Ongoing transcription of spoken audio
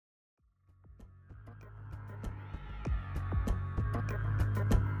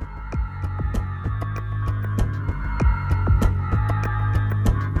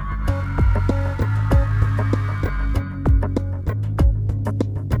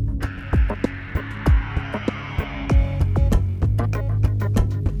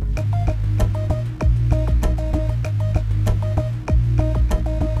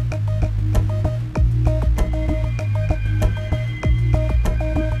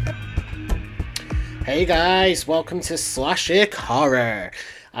Hey guys, welcome to Slashic Horror.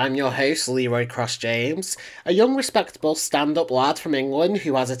 I'm your host, Leroy Cross James, a young respectable stand-up lad from England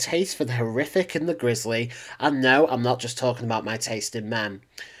who has a taste for the horrific and the grisly, and no, I'm not just talking about my taste in men.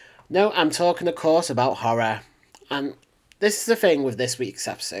 No, I'm talking of course about horror. And this is the thing with this week's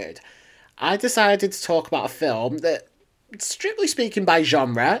episode. I decided to talk about a film that, strictly speaking by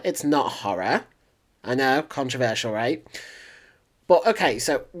genre, it's not horror. I know, controversial, right? But okay,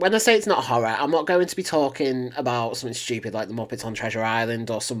 so when I say it's not horror, I'm not going to be talking about something stupid like the Muppets on Treasure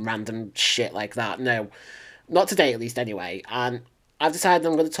Island or some random shit like that. No, not today at least, anyway. And I've decided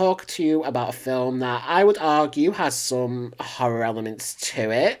I'm going to talk to you about a film that I would argue has some horror elements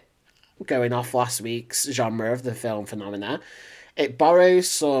to it, going off last week's genre of the film phenomena. It borrows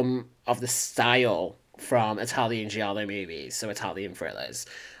some of the style from Italian giallo movies, so Italian thrillers,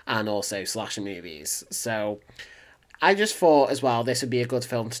 and also slasher movies. So I just thought as well this would be a good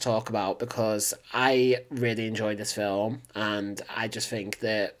film to talk about because I really enjoyed this film and I just think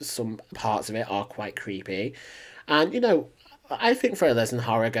that some parts of it are quite creepy. And I think thrillers and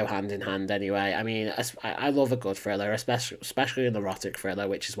horror go hand in hand anyway. I mean, I love a good thriller, especially an erotic thriller,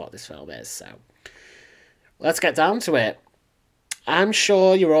 which is what this film is. So let's get down to it. I'm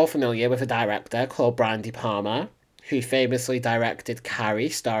sure you're all familiar with a director called Brian De Palma, who famously directed Carrie,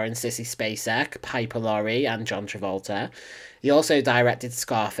 starring Sissy Spacek, Piper Laurie, and John Travolta. He also directed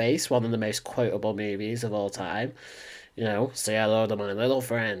Scarface, one of the most quotable movies of all time. Say hello to my little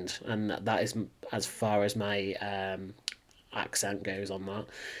friend, and that is as far as my accent goes on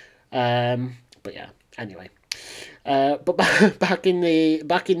that. But yeah, anyway. But back in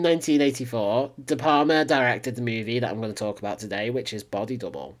 1984, De Palma directed the movie that I'm going to talk about today, which is Body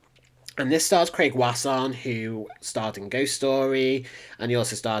Double. And this stars Craig Wasson, who starred in Ghost Story, and he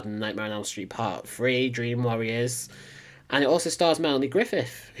also starred in Nightmare on Elm Street Part 3, Dream Warriors. And it also stars Melanie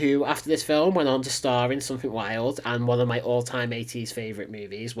Griffith, who, after this film, went on to star in Something Wild and one of my all time 80s favourite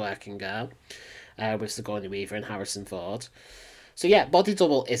movies, Working Girl, with Sigourney Weaver and Harrison Ford. So, yeah, Body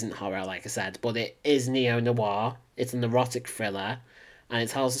Double isn't horror, like I said, but it is neo noir. It's an erotic thriller, and it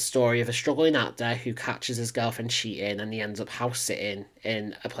tells the story of a struggling actor who catches his girlfriend cheating and he ends up house sitting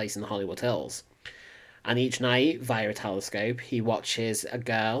in a place in the Hollywood Hills. And each night, via a telescope, he watches a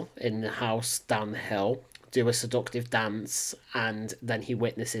girl in the house down the hill do a seductive dance and then he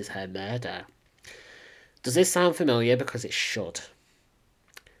witnesses her murder. Does this sound familiar? Because it should.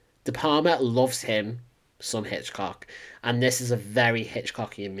 De Palma loves him some Hitchcock, and this is a very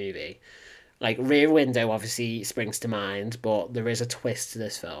Hitchcockian movie. Like Rear Window obviously springs to mind, but there is a twist to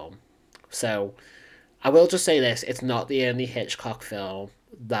this film. So I will just say this: it's not the only Hitchcock film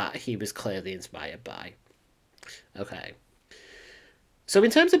that he was clearly inspired by. Okay. So in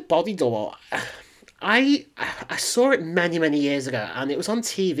terms of Body Double, I saw it many years ago, and it was on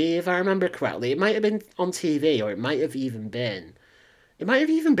TV if I remember correctly. It might have been on TV, or it might have even been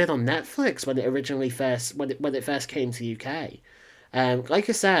on Netflix when it originally first when it first came to UK. Like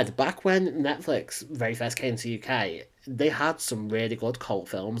I said, back when Netflix very first came to UK, they had some really good cult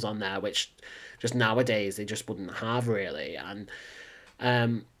films on there, which just nowadays they just wouldn't have really. And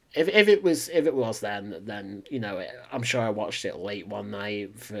if it was then I'm sure I watched it late one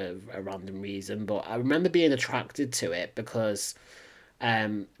night for a random reason. But I remember being attracted to it because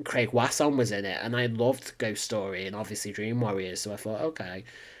Craig Wasson was in it, and I loved Ghost Story and obviously Dream Warriors. So I thought, okay,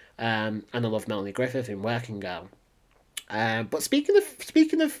 and I love Melanie Griffith in Working Girl. But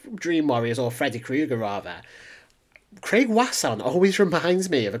speaking of Dream Warriors or Freddy Krueger rather, Craig Wasson always reminds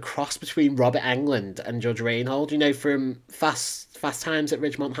me of a cross between Robert Englund and Judge Reinhold. From Fast Times at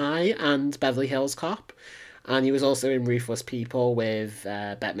Ridgemont High and Beverly Hills Cop, and he was also in Ruthless People with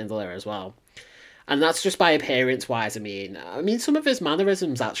Bette Midler as well. And that's just by appearance wise. I mean, some of his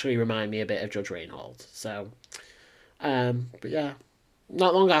mannerisms actually remind me a bit of Judge Reinhold. So, but yeah,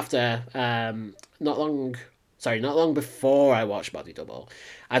 not long after, not long before I watched Body Double,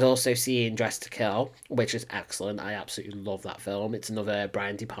 I'd also seen Dress to Kill, which is excellent. I absolutely love that film. It's another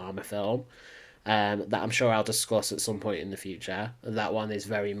Brian De Palma film that I'm sure I'll discuss at some point in the future. That one is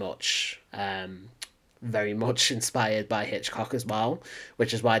very much inspired by Hitchcock as well,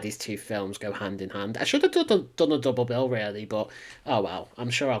 which is why these two films go hand in hand. I should have done a double bill really, but oh well,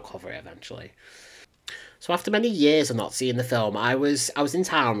 I'm sure I'll cover it eventually. So after many years of not seeing the film, I was in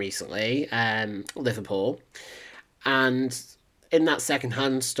town recently, Liverpool, and in that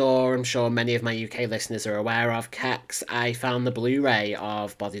second-hand store, I'm sure many of my UK listeners are aware of, Kex, I found the Blu-ray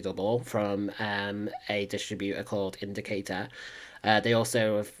of Body Double from a distributor called Indicator. They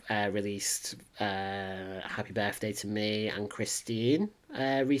also have released Happy Birthday to Me and Christine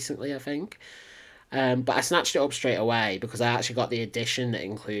recently, I think. But I snatched it up straight away because I actually got the edition that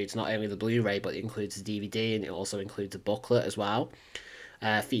includes not only the Blu-ray but it includes the DVD and it also includes a booklet as well,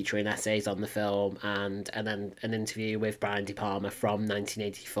 featuring essays on the film and then an interview with Brian De Palma from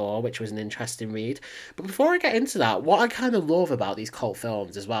 1984, which was an interesting read. But before I get into that, what I kind of love about these cult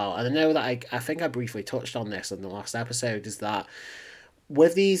films as well, and I know that I think I briefly touched on this in the last episode, is that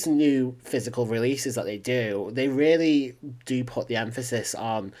with these new physical releases that they do, they really do put the emphasis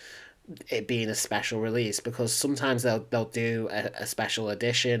on it being a special release, because sometimes they'll do a special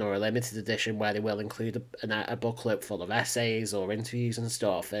edition or a limited edition where they will include a booklet full of essays or interviews and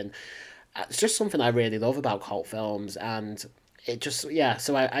stuff, and it's just something I really love about cult films. And it just, yeah,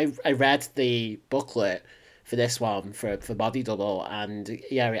 so I read the booklet for this one for Body Double, and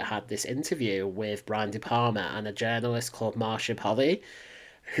yeah, it had this interview with Brian De Palma and a journalist called Marsha Polly,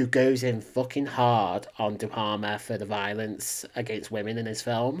 who goes in fucking hard on De Palma for the violence against women in his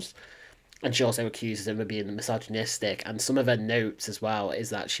films. And she also accuses him of being misogynistic. And some of her notes as well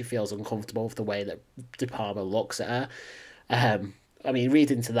is that she feels uncomfortable with the way that De Palma looks at her. I mean, read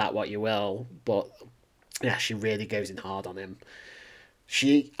into that what you will, but yeah, she really goes in hard on him.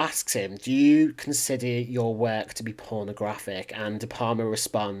 She asks him, "Do you consider your work to be pornographic?" And De Palma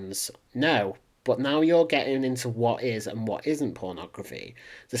responds, "No, but now you're getting into what is and what isn't pornography.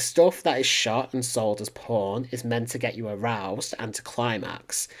 The stuff that is shot and sold as porn is meant to get you aroused and to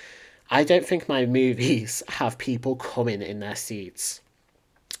climax. I don't think my movies have people coming in their seats."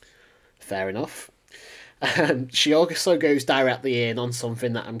 Fair enough. She also goes directly in on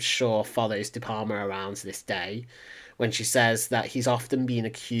something that I'm sure follows De Palma around to this day, when she says that he's often been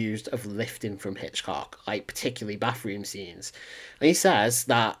accused of lifting from Hitchcock, like particularly bathroom scenes. And he says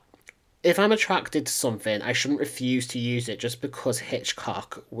that if I'm attracted to something, I shouldn't refuse to use it just because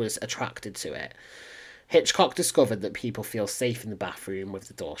Hitchcock was attracted to it. Hitchcock discovered that people feel safe in the bathroom with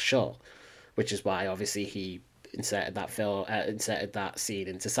the door shut, which is why obviously he inserted that scene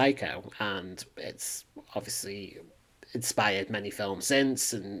into Psycho, and it's obviously inspired many films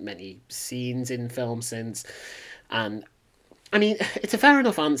since and many scenes in films since. And I mean, it's a fair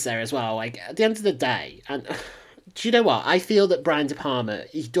enough answer as well. Like at the end of the day, and do you know what? I feel that Brian De Palma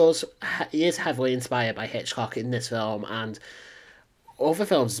he is heavily inspired by Hitchcock in this film and other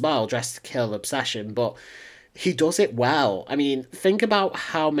films as well, Dress to Kill, Obsession, but he does it well. I mean, think about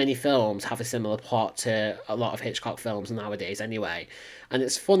how many films have a similar plot to a lot of Hitchcock films nowadays, anyway. And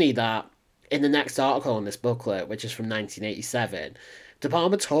it's funny that in the next article in this booklet, which is from 1987, De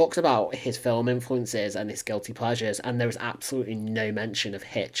Palma talks about his film influences and his guilty pleasures, and there is absolutely no mention of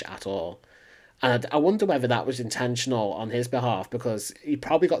Hitch at all. And I wonder whether that was intentional on his behalf, because he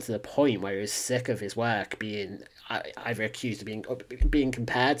probably got to the point where he was sick of his work being either accused of being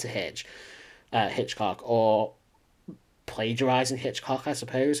compared to Hitchcock, or plagiarizing Hitchcock, I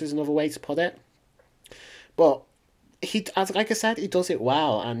suppose, is another way to put it. But like I said, he does it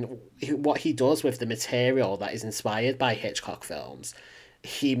well, and what he does with the material that is inspired by Hitchcock films,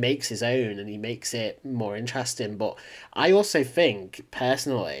 he makes his own and he makes it more interesting. But I also think,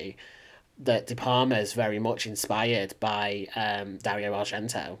 personally, that De Palma is very much inspired by Dario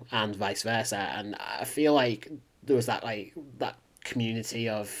Argento and vice versa, and I feel like there was that community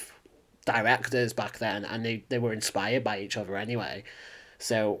of directors back then, and they were inspired by each other anyway.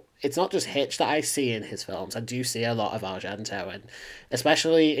 So it's not just Hitch that I see in his films. I do see a lot of Argento, and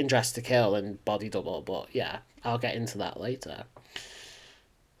especially in Dress to Kill and Body Double. But yeah, I'll get into that later.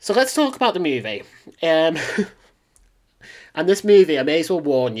 So let's talk about the movie. And this movie, I may as well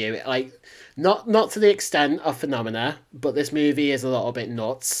warn you, like not to the extent of Phenomena, but this movie is a little bit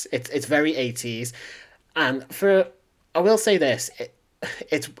nuts. It's very 80s, and I will say this,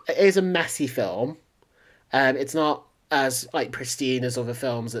 it is a messy film. It's not as like pristine as other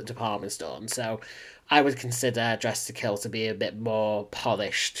films that De Palma's done, so I would consider Dress to Kill to be a bit more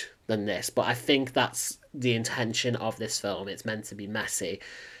polished than this. But I think that's the intention of this film. It's meant to be messy.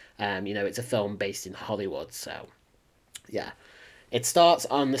 It's a film based in Hollywood, so yeah. It starts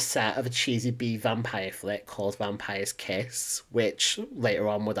on the set of a cheesy B vampire flick called Vampire's Kiss, which later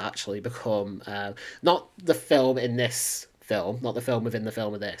on would actually become not the film in this film, not the film within the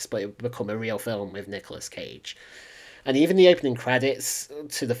film of this, but it would become a real film with Nicolas Cage. And even the opening credits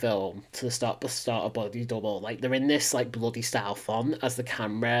to the film, to the start of Body Double, like they're in this like bloody style font as the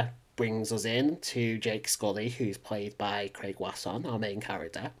camera brings us in to Jake Scully, who's played by Craig Wasson, our main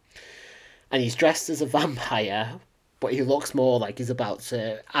character. And he's dressed as a vampire, but he looks more like he's about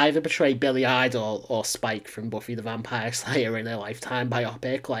to either portray Billy Idol or Spike from Buffy the Vampire Slayer in a Lifetime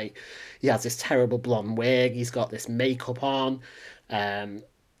biopic. Like, he has this terrible blonde wig, he's got this makeup on,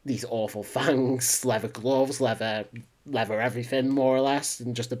 these awful fangs, leather gloves, leather leather everything, more or less,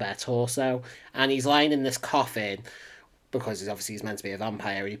 and just a bare torso. And he's lying in this coffin because he's meant to be a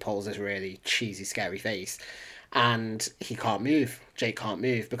vampire. He pulls this really cheesy, scary face, and he can't move. Jake can't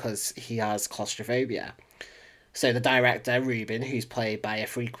move because he has claustrophobia. So the director, Ruben, who's played by a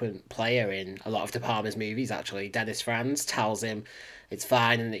frequent player in a lot of De Palma's movies, actually, Dennis Franz, tells him it's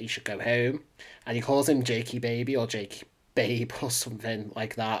fine and that he should go home. And he calls him Jakey Baby or Jakey Babe or something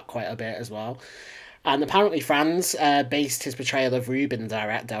like that quite a bit as well. And apparently Franz based his portrayal of Ruben, the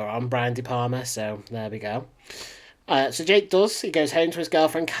director, on Brian De Palma, so there we go. So Jake does. He goes home to his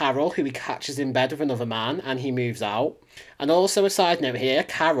girlfriend Carol, who he catches in bed with another man, and he moves out. And also a side note here,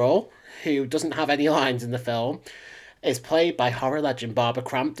 Carol, who doesn't have any lines in the film, is played by horror legend Barbara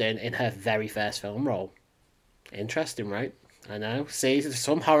Crampton in her very first film role. Interesting, right? I know. See, there's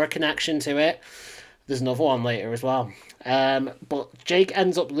some horror connection to it. There's another one later as well. But Jake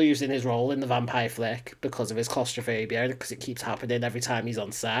ends up losing his role in the vampire flick because of his claustrophobia, because it keeps happening every time he's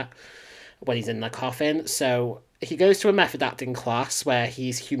on set when he's in the coffin. So he goes to a method acting class where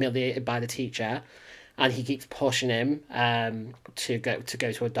he's humiliated by the teacher, and he keeps pushing him to go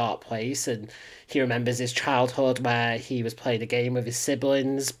to a dark place. And he remembers his childhood where he was playing a game with his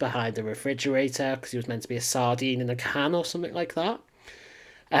siblings behind the refrigerator because he was meant to be a sardine in a can or something like that.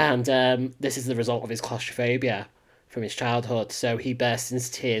 And this is the result of his claustrophobia from his childhood. So he bursts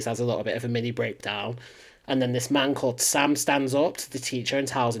into tears, has a little bit of a mini breakdown. And then this man called Sam stands up to the teacher and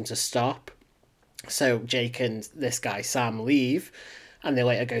tells him to stop. So Jake and this guy, Sam, leave. And they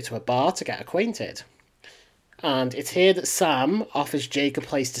later go to a bar to get acquainted. And it's here that Sam offers Jake a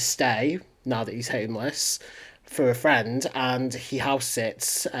place to stay, now that he's homeless, for a friend. And he house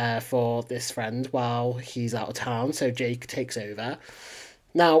sits for this friend while he's out of town. So Jake takes over.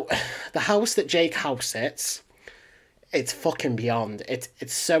 Now, the house that Jake house sits, it's fucking beyond.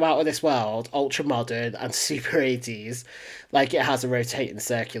 It's so out of this world, ultra modern and super 80s. Like, it has a rotating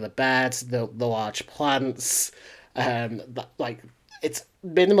circular bed, the large plants, like, it's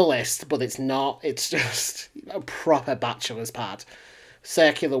minimalist, but it's not. It's just a proper bachelor's pad.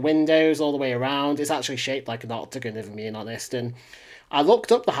 Circular windows all the way around. It's actually shaped like an octagon, if I'm being honest. And I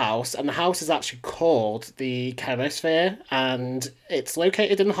looked up the house, and the house is actually called the Chemosphere, and it's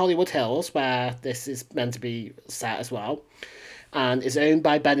located in the Hollywood Hills, where this is meant to be set as well, and is owned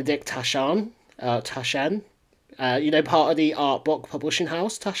by Benedict Taschen, part of the art book publishing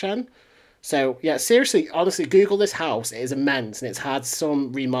house, Taschen. So, yeah, seriously, honestly, Google this house. It is immense, and it's had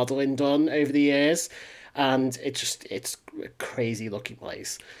some remodeling done over the years, and it's a crazy looking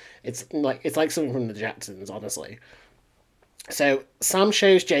place. It's like something from the Jacksons, honestly. So Sam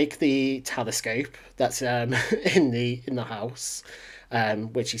shows Jake the telescope that's in the house,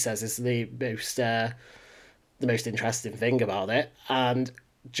 which he says is the most interesting thing about it. And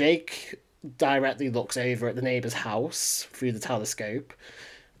Jake directly looks over at the neighbor's house through the telescope,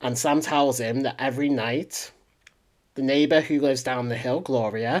 and Sam tells him that every night the neighbor who lives down the hill,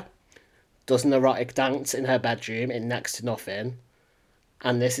 Gloria, does an erotic dance in her bedroom in next to nothing,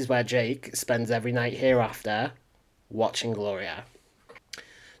 and this is where Jake spends every night hereafter watching Gloria.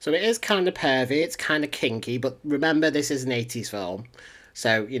 So it is kind of pervy, it's kind of kinky, but remember this is an 80s film.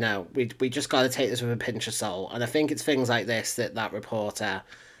 So, we just got to take this with a pinch of salt. And I think it's things like this that reporter,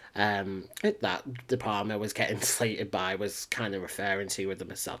 that De Palma was getting slated by, was kind of referring to with the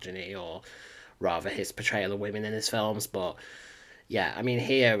misogyny, or rather his portrayal of women in his films. But yeah, I mean,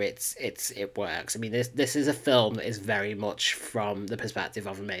 here it works. I mean, this is a film that is very much from the perspective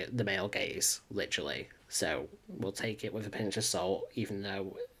of the male gaze, literally. So we'll take it with a pinch of salt, even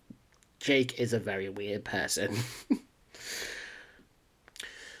though Jake is a very weird person.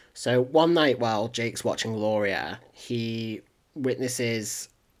 So one night while Jake's watching Gloria, he witnesses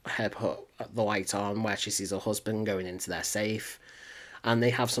her put the light on where she sees her husband going into their safe, and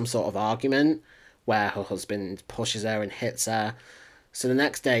they have some sort of argument where her husband pushes her and hits her. So the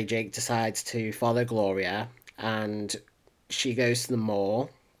next day, Jake decides to follow Gloria, and she goes to the mall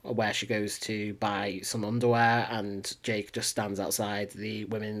where she goes to buy some underwear, and Jake just stands outside the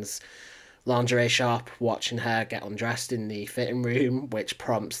women's lingerie shop watching her get undressed in the fitting room, which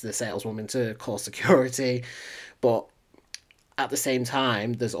prompts the saleswoman to call security. But at the same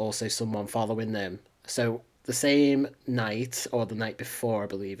time, there's also someone following them. So the same night, or the night before, I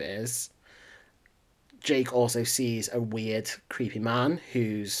believe it is, Jake also sees a weird, creepy man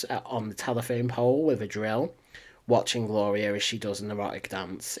who's on the telephone pole with a drill, watching Gloria as she does an erotic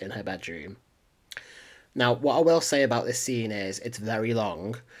dance in her bedroom. Now, what I will say about this scene is it's very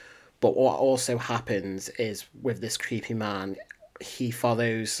long, but what also happens is with this creepy man, he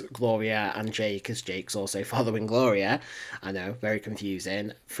follows Gloria and Jake as Jake's also following Gloria. I know, very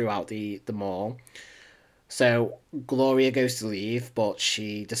confusing, throughout the mall. So Gloria goes to leave, but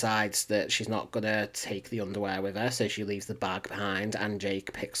she decides that she's not gonna take the underwear with her, so she leaves the bag behind, and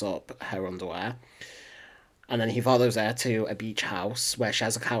Jake picks up her underwear. And then he follows her to a beach house where she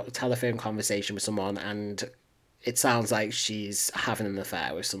has a telephone conversation with someone, and it sounds like she's having an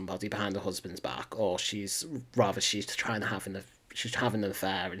affair with somebody behind her husband's back, or she's trying to she's having an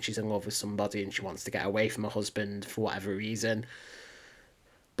affair and she's in love with somebody and she wants to get away from her husband for whatever reason.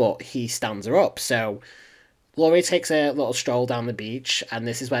 But he stands her up. So Gloria takes a little stroll down the beach, and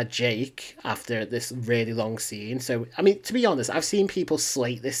this is where Jake, after this really long scene. So, I mean, to be honest, I've seen people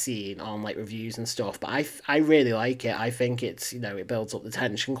slate this scene on like reviews and stuff, but I really like it. I think it's, it builds up the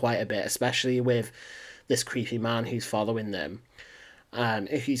tension quite a bit, especially with this creepy man who's following them.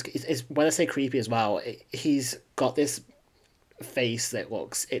 If when I say creepy as well, he's got this face that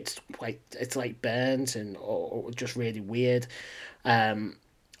looks it's like burnt and or just really weird. Um,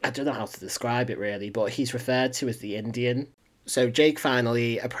 I don't know how to describe it really, but he's referred to as the Indian. So Jake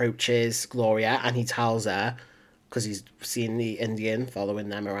finally approaches Gloria and he tells her, because he's seen the Indian following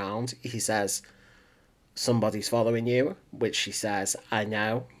them around, he says, "Somebody's following you," which she says, "I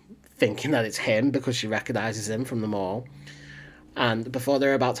know," thinking that it's him because she recognizes him from the mall. And before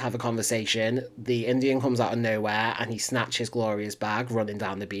they're about to have a conversation, the Indian comes out of nowhere and he snatches Gloria's bag running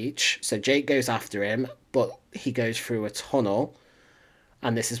down the beach. So Jake goes after him, but he goes through a tunnel.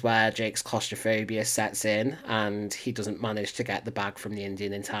 And this is where Jake's claustrophobia sets in and he doesn't manage to get the bag from the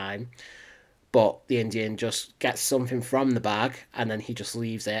Indian in time. But the Indian just gets something from the bag and then he just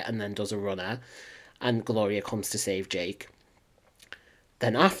leaves it and then does a runner. And Gloria comes to save Jake.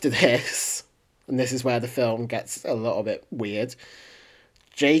 Then after this, and this is where the film gets a little bit weird,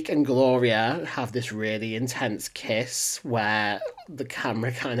 Jake and Gloria have this really intense kiss where the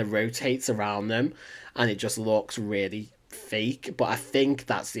camera kind of rotates around them and it just looks really fake, but I think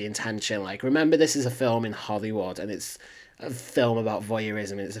that's the intention. Like, remember, this is a film in Hollywood and it's a film about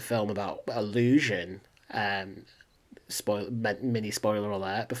voyeurism, it's a film about illusion. Mini spoiler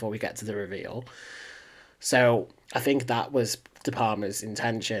alert before we get to the reveal. So I think that was De Palma's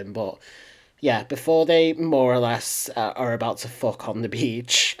intention, but yeah, before they more or less are about to fuck on the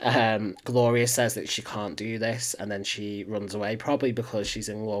beach, Gloria says that she can't do this, and then she runs away, probably because she's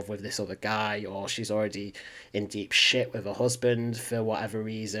in love with this other guy, or she's already in deep shit with her husband for whatever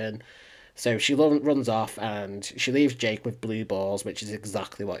reason. So she runs off, and she leaves Jake with blue balls, which is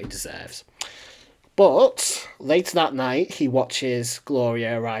exactly what he deserves. But later that night, he watches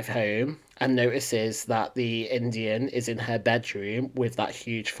Gloria arrive home and notices that the Indian is in her bedroom with that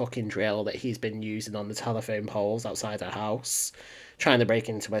huge fucking drill that he's been using on the telephone poles outside her house, trying to break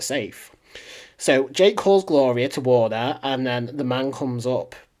into her safe. So Jake calls Gloria to warn her, and then the man comes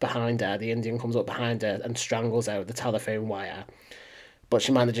up behind her, the Indian comes up behind her and strangles her with the telephone wire. But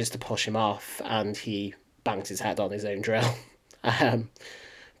she manages to push him off, and he bangs his head on his own drill. Um,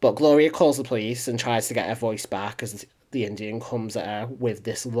 but Gloria calls the police and tries to get her voice back as the Indian comes at her with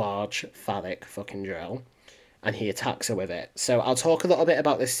this large phallic fucking drill and he attacks her with it. So I'll talk a little bit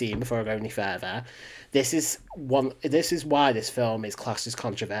about this scene before I go any further. This is why this film is classed as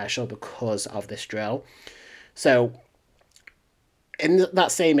controversial, because of this drill. So in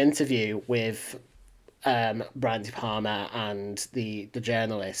that same interview with Brian De Palma and the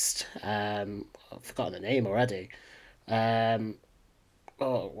journalist, I've forgotten the name already. Um,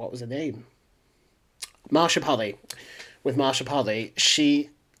 what was her name? Marsha Polly. With Marsha Polly,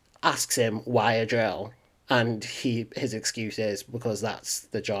 she asks him why a drill, and his excuse is because that's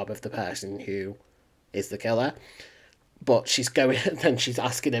the job of the person who is the killer. But she's going, then she's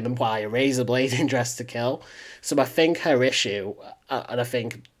asking him why a razor blade in Dress to Kill. So I think her issue, and I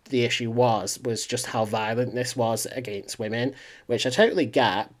think the issue was just how violent this was against women, which I totally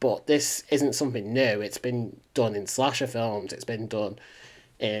get, but this isn't something new. It's been done in slasher films, it's been done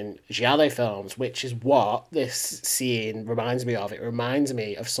in giallo films, which is what this scene reminds me of. It reminds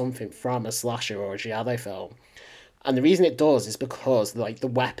me of something from a slasher or a giallo film. And the reason it does is because like the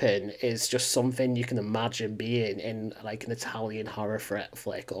weapon is just something you can imagine being in like an Italian horror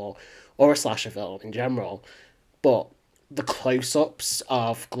flick or a slasher film in general. But the close-ups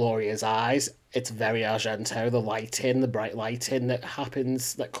of Gloria's eyes, it's very Argento. The lighting, the bright lighting that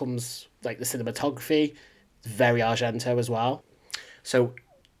happens, that comes, like the cinematography, very Argento as well. So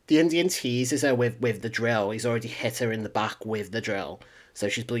the Indian teases her with the drill. He's already hit her in the back with the drill. So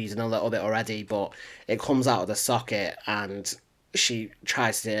she's bleeding a little bit already, but it comes out of the socket and she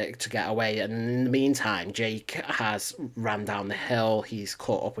tries to get away. And in the meantime, Jake has ran down the hill. He's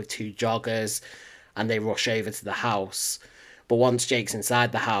caught up with two joggers and they rush over to the house. But once Jake's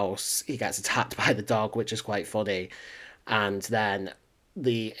inside the house, he gets attacked by the dog, which is quite funny. And then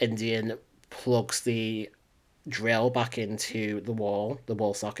the Indian plugs the drill back into the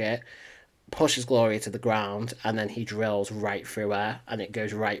wall socket, pushes Gloria to the ground, and then he drills right through her, and it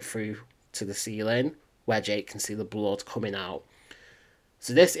goes right through to the ceiling where Jake can see the blood coming out.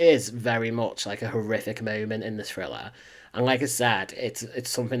 So this is very much like a horrific moment in the thriller. And like I said, it's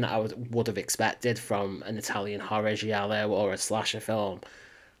something that would have expected from an Italian horror giallo or a slasher film.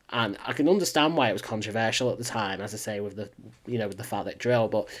 And I can understand why it was controversial at the time, as I say, with the with the Phallic drill.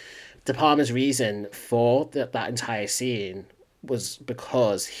 But De Palma's reason for that entire scene was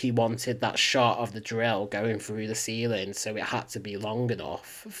because he wanted that shot of the drill going through the ceiling, so it had to be long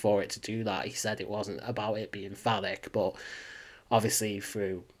enough for it to do that. He said it wasn't about it being phallic, but obviously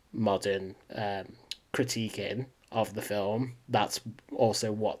through modern critiquing of the film, that's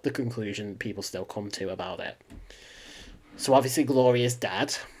also what the conclusion people still come to about it. So obviously Gloria's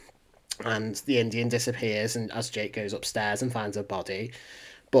dead, and the Indian disappears, and as Jake goes upstairs and finds her body,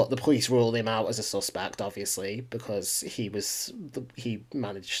 but the police rule him out as a suspect, obviously, because he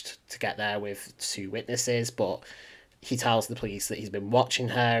managed to get there with two witnesses, but he tells the police that he's been watching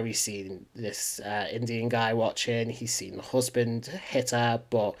her, he's seen this Indian guy watching, he's seen the husband hit her,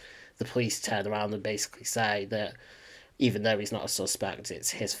 but the police turn around and basically say that even though he's not a suspect,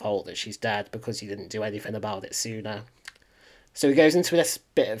 it's his fault that she's dead because he didn't do anything about it sooner. So he goes into this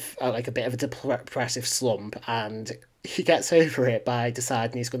bit of like a bit of a depressive slump, and he gets over it by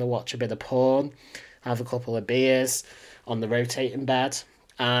deciding he's going to watch a bit of porn, have a couple of beers on the rotating bed,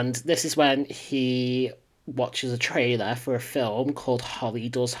 and this is when he watches a trailer for a film called Holly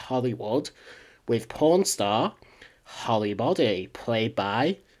Does Hollywood with porn star Holly Body, played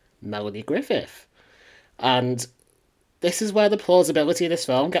by Melanie Griffith. And this is where the plausibility of this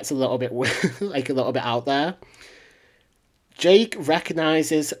film gets a little bit like a little bit out there. Jake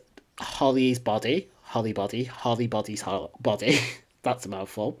recognizes Holly's body, Holly Body's body. That's a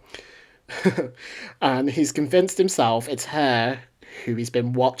mouthful. And he's convinced himself it's her who he's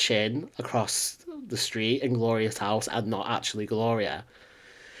been watching across the street in Gloria's house and not actually Gloria.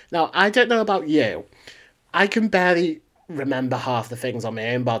 Now, I don't know about you. I can barely remember half the things on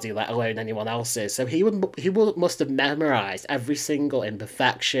my own body, let alone anyone else's. So must have memorized every single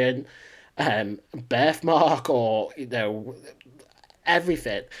imperfection, birthmark, or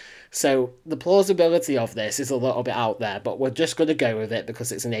everything. So the plausibility of this is a little bit out there, but we're just going to go with it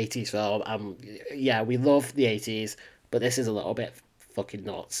because it's an 80s film. Yeah, we love the 80s, but this is a little bit fucking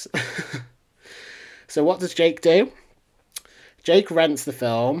nuts. So what does Jake do? Jake rents the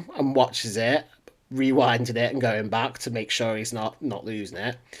film and watches it, rewinding it and going back to make sure he's not losing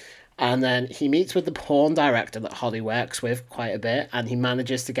it. And then he meets with the porn director that Holly works with quite a bit, and he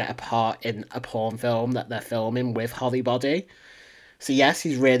manages to get a part in a porn film that they're filming with Holly Body. So yes,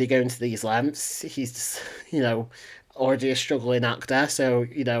 he's really going to these lengths. He's just, already a struggling actor, so,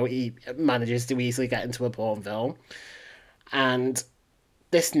 he manages to easily get into a porn film. And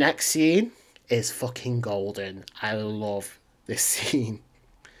this next scene is fucking golden. I love this scene.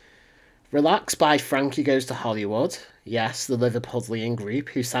 Relax by Frankie Goes to Hollywood. Yes, the Liverpudlian group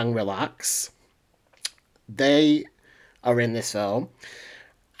who sang Relax. They are in this film.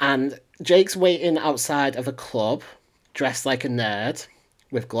 And Jake's waiting outside of a club, dressed like a nerd,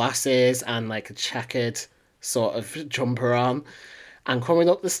 with glasses and like a checkered sort of jumper on. And coming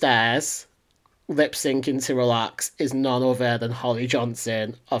up the stairs, lip syncing to Relax, is none other than Holly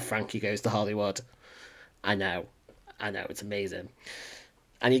Johnson of Frankie Goes to Hollywood. I know, it's amazing.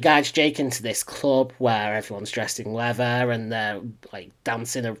 And he guides Jake into this club where everyone's dressed in leather and they're like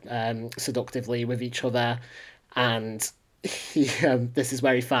dancing seductively with each other. And this is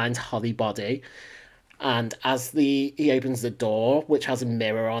where he finds Holly Body. And as he opens the door, which has a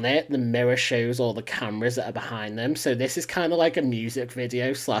mirror on it, the mirror shows all the cameras that are behind them. So this is kind of like a music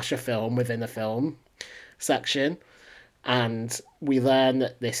video / a film within a film section. And we learn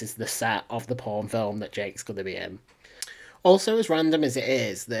that this is the set of the porn film that Jake's going to be in. Also, as random as it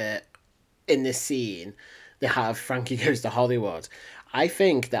is that in this scene they have Frankie Goes to Hollywood, I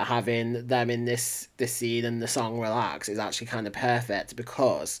think that having them in this scene and the song Relax is actually kind of perfect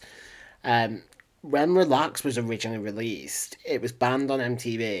because when Relax was originally released, it was banned on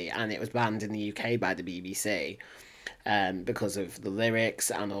MTV and it was banned in the UK by the BBC because of the lyrics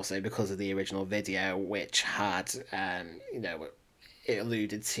and also because of the original video, which had, it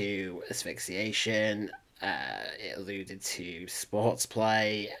alluded to asphyxiation. It alluded to sports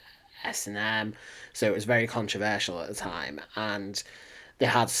play, S&M, so it was very controversial at the time. And they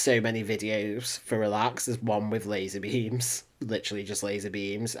had so many videos for Relax. There's one with laser beams, literally just laser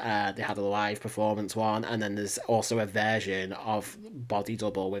beams. They had a live performance one, and then there's also a version of Body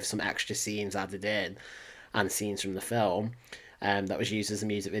Double with some extra scenes added in and scenes from the film that was used as a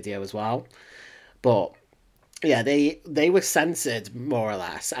music video as well. But Yeah, they were censored more or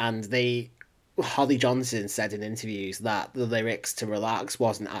less, and they Holly Johnson said in interviews that the lyrics to Relax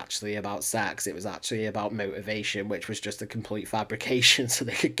wasn't actually about sex, it was actually about motivation, which was just a complete fabrication so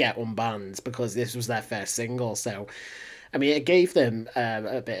they could get unbanned because this was their first single. So, I mean, it gave them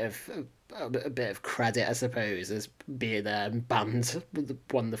a bit of credit, I suppose, as being banned,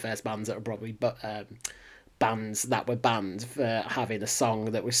 one of the first bands that were probably bands that were banned for having a song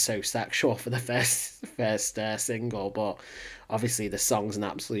that was so sexual for the first single. But obviously the song's an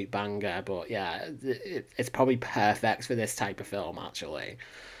absolute banger. But yeah, it's probably perfect for this type of film actually.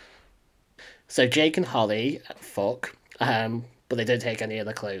 So Jake and Holly fuck, but they don't take any of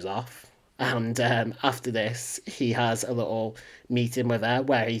the clothes off. And after this, he has a little meeting with her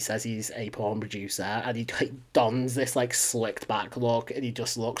where he says he's a porn producer, and he like, dons this like slicked back look, and he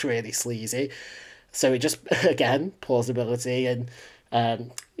just looks really sleazy. So it just again plausibility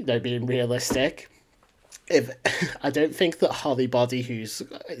and being realistic. If I don't think that Holly Body, who's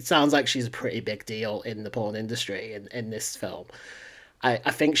it sounds like she's a pretty big deal in the porn industry in this film, I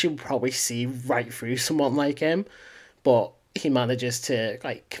think she would probably see right through someone like him, but he manages to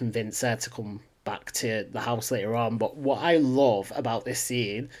like convince her to come back to the house later on. But what I love about this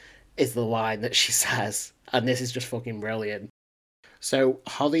scene is the line that she says, and this is just fucking brilliant. So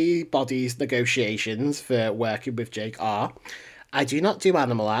Holly Body's negotiations for working with Jake are: I do not do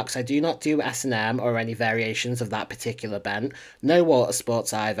animal acts, I do not do S&M or any variations of that particular bent. No water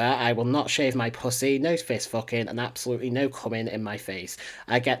sports either. I will not shave my pussy, no fist fucking, and absolutely no coming in my face.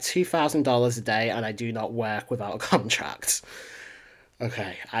 I get $2,000 a day and I do not work without a contract.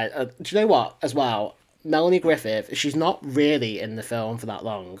 Okay, do you know what, as well? Melanie Griffith, she's not really in the film for that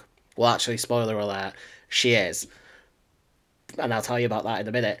long. Well, actually, spoiler alert, she is, and I'll tell you about that in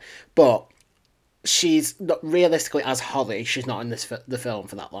a minute. But she's not realistically as Holly. She's not in the film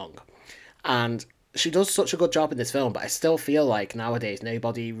for that long, and she does such a good job in this film. But I still feel like nowadays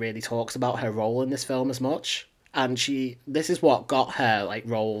nobody really talks about her role in this film as much. And this is what got her like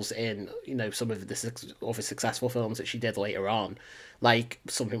roles in some of the other successful films that she did later on, like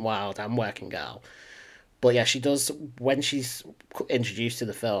Something Wild and Working Girl. But yeah, she does when she's introduced to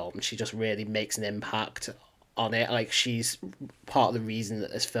the film. She just really makes an impact on it. Like she's part of the reason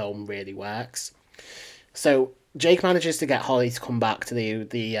that this film really works. So Jake manages to get Holly to come back to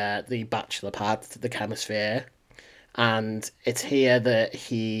the bachelor pad, the Chemisphere, and it's here that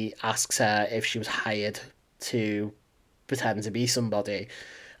he asks her if she was hired to pretend to be somebody,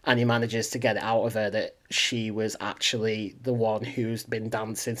 and he manages to get it out of her that she was actually the one who's been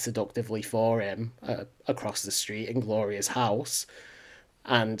dancing seductively for him across the street in Gloria's house,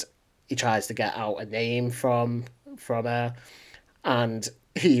 and he tries to get out a name from her, and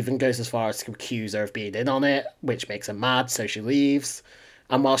he even goes as far as to accuse her of being in on it, which makes her mad, so she leaves.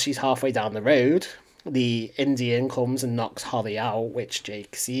 And while she's halfway down the road, the Indian comes and knocks Holly out, which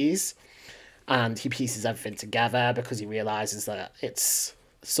Jake sees, and he pieces everything together because he realizes that it's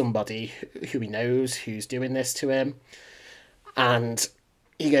somebody who he knows who's doing this to him. And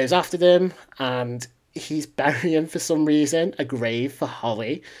he goes after them, and he's burying, for some reason, a grave for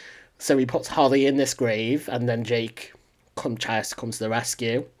Holly. So he puts Holly in this grave, and then Jake tries to come to the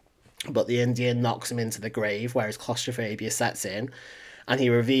rescue, but the Indian knocks him into the grave where his claustrophobia sets in, and he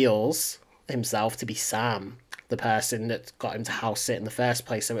reveals himself to be Sam, the person that got him to house sit in the first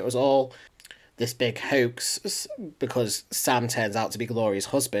place. So it was all this big hoax because Sam turns out to be Gloria's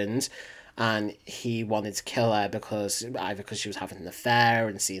husband, and he wanted to kill her because either because she was having an affair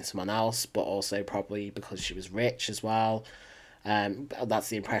and seeing someone else, but also probably because she was rich as well. That's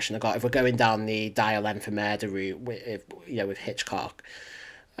the impression I got. If we're going down the Dial M for Murder route with Hitchcock,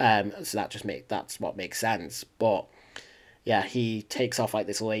 so that's what makes sense. But yeah, he takes off like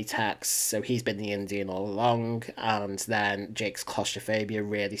this latex, so he's been the Indian all along, and then Jake's claustrophobia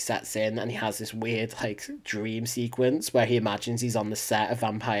really sets in, and he has this weird like dream sequence where he imagines he's on the set of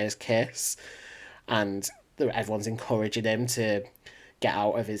Vampire's Kiss, and everyone's encouraging him to get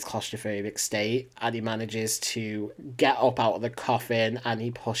out of his claustrophobic state, and he manages to get up out of the coffin, and he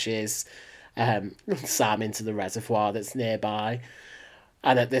pushes Sam into the reservoir that's nearby.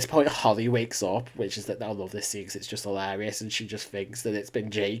 And at this point, Holly wakes up, which is that I love this scene because it's just hilarious, and she just thinks that it's been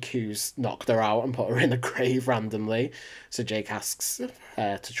Jake who's knocked her out and put her in a grave randomly. So Jake asks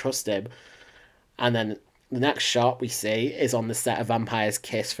her to trust him, and then the next shot we see is on the set of Vampire's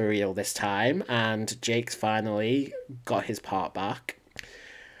Kiss for real this time, and Jake's finally got his part back,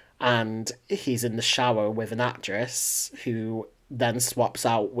 and he's in the shower with an actress who then swaps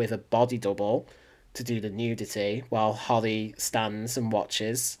out with a body double to do the nudity while Holly stands and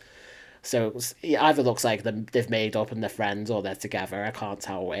watches. So it either looks like they've made up and they're friends or they're together. I can't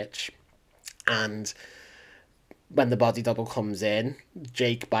tell which. And when the body double comes in,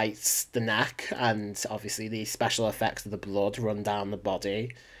 Jake bites the neck, and obviously the special effects of the blood run down the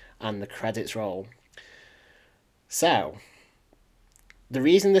body, and the credits roll. So, the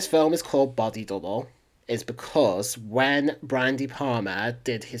reason this film is called Body Double is because when Brian De Palma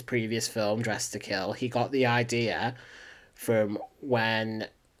did his previous film, Dressed to Kill, he got the idea from when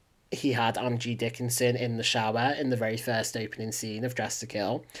he had Angie Dickinson in the shower in the very first opening scene of Dressed to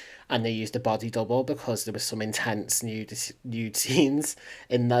Kill, and they used a body double because there was some intense nude scenes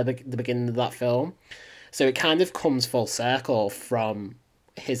in the beginning of that film. So it kind of comes full circle from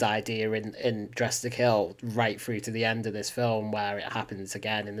his idea in Dressed to Kill right through to the end of this film, where it happens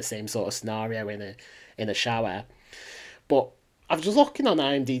again in the same sort of scenario in a shower. But I was just looking on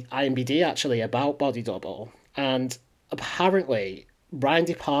IMDb actually about Body Double, and apparently Brian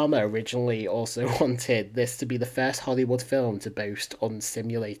De Palma originally also wanted this to be the first Hollywood film to boast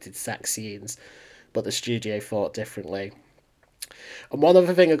unsimulated sex scenes, but the studio thought differently. And one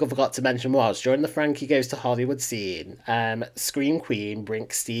other thing I forgot to mention was during the Frankie Goes to Hollywood scene, Scream Queen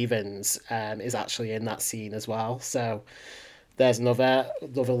Brinke Stevens is actually in that scene as well. So there's another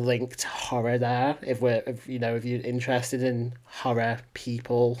link to horror there. If you're interested in horror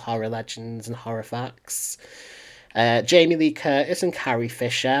people, horror legends, and horror facts. Jamie Lee Curtis and Carrie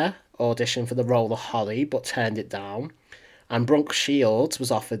Fisher auditioned for the role of Holly but turned it down. And Brooke Shields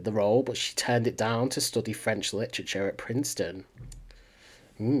was offered the role, but she turned it down to study French literature at Princeton.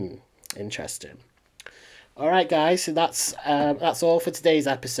 Interesting. All right, guys, so that's all for today's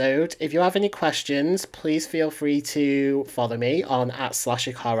episode. If you have any questions, please feel free to follow me on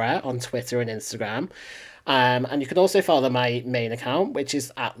 @SlashIcHorror on Twitter and Instagram. And you can also follow my main account, which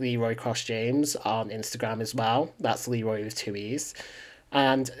is @Leroy Cross James on Instagram as well. That's Leroy with 2 E's.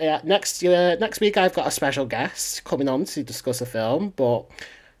 And next week I've got a special guest coming on to discuss a film, but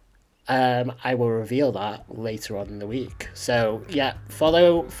I will reveal that later on in the week. So yeah,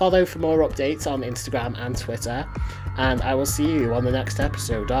 follow for more updates on Instagram and Twitter, and I will see you on the next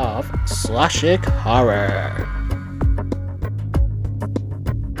episode of Slashik Horror.